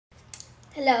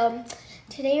Hello,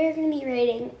 today we're going to be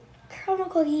rating caramel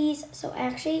cookies. So I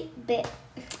actually bit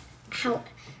out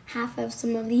half of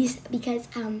some of these because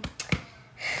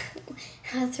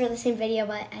it's for the same video,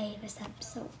 but I messed up.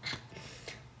 So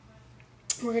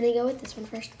we're going to go with this one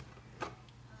first.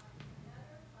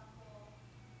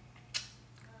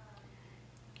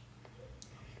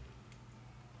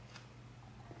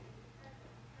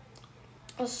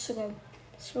 Oh, so good.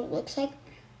 That's what it looks like.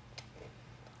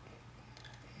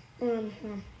 It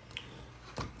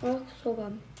looks so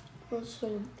good. It looks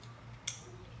so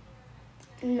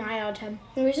good. 9 out of 10.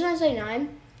 The reason I say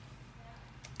 9,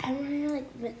 I really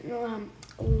like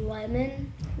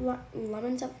lemon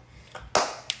stuff.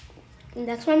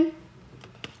 Next one.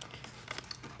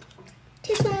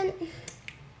 This one. I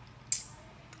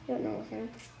don't know what name.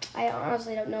 I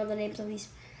honestly don't know the names of these.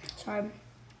 Sorry.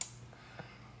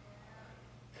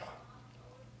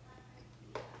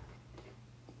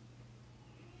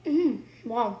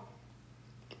 Wow.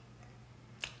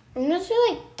 I'm gonna say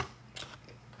like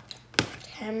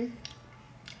 10.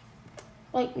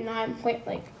 Like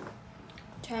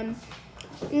 9.10.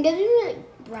 I'm getting like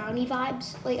brownie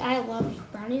vibes. Like I love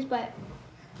brownies, but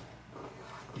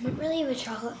I'm not really a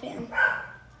chocolate fan.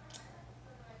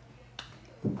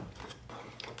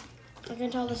 I can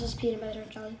tell this is peanut butter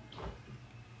jelly.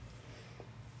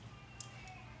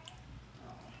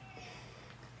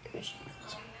 Let me show you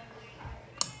closer.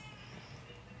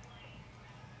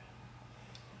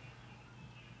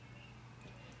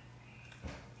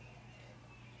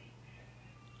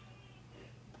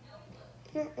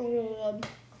 Really good.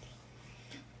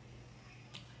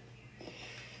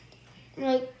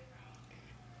 Like,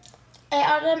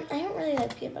 I don't really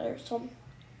like peanut butter, so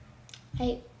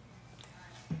oh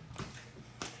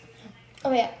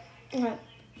yeah, okay.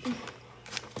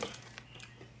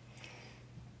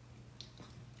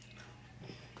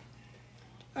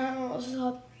 I don't know what this is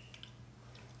called.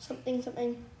 Something.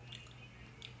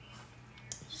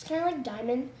 Just kind of like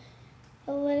diamond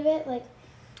a little bit, like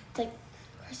it's like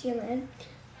crusty on the end.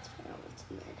 Let's find out what's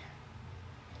in there.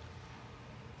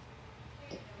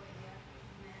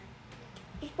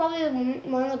 It's probably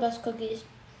one of the best cookies.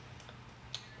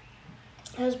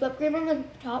 It has whipped cream on the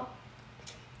top,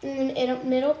 and then in the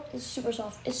middle is super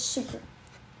soft. It's super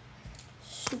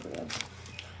good.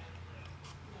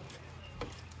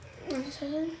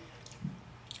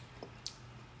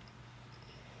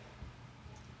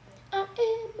 I am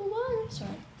Moana.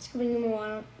 Sorry, it's giving me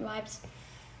Moana vibes.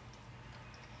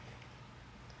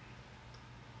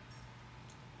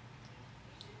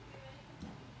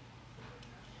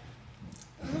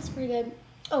 That's pretty good.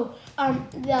 Oh,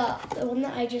 the one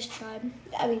that I just tried.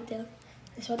 I mean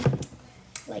this one,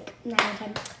 like 9 out of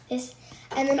 10. This,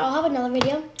 and then I'll have another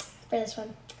video for this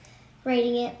one,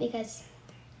 rating it because